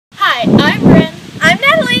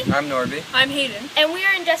I'm Norby. I'm Hayden. And we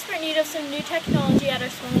are in desperate need of some new technology at our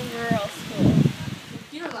small rural school.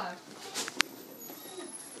 Computer lab.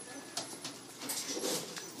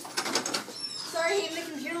 Sorry, Hayden,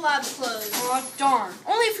 the computer lab's closed. Oh, darn.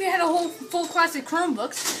 Only if we had a whole full class of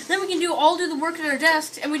Chromebooks, then we can all do the work at our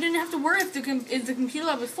desks, and we didn't have to worry if the computer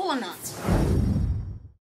lab was full or not.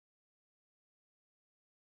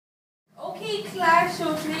 Okay, class,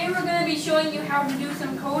 so today we're going to be showing you how to do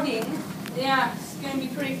some coding. Yeah, it's going to be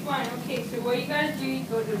pretty fun. Okay, so what you got to do, you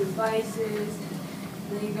go to devices,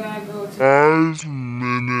 then you got to go to... 5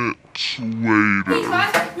 minutes later. Okay,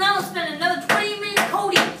 class, now let's spend another 20 minutes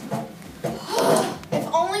coding. If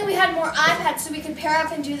only we had more iPads so we could pair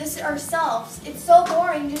up and do this ourselves. It's so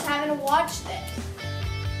boring just having to watch this.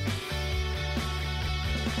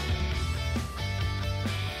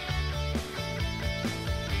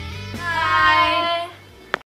 Hi.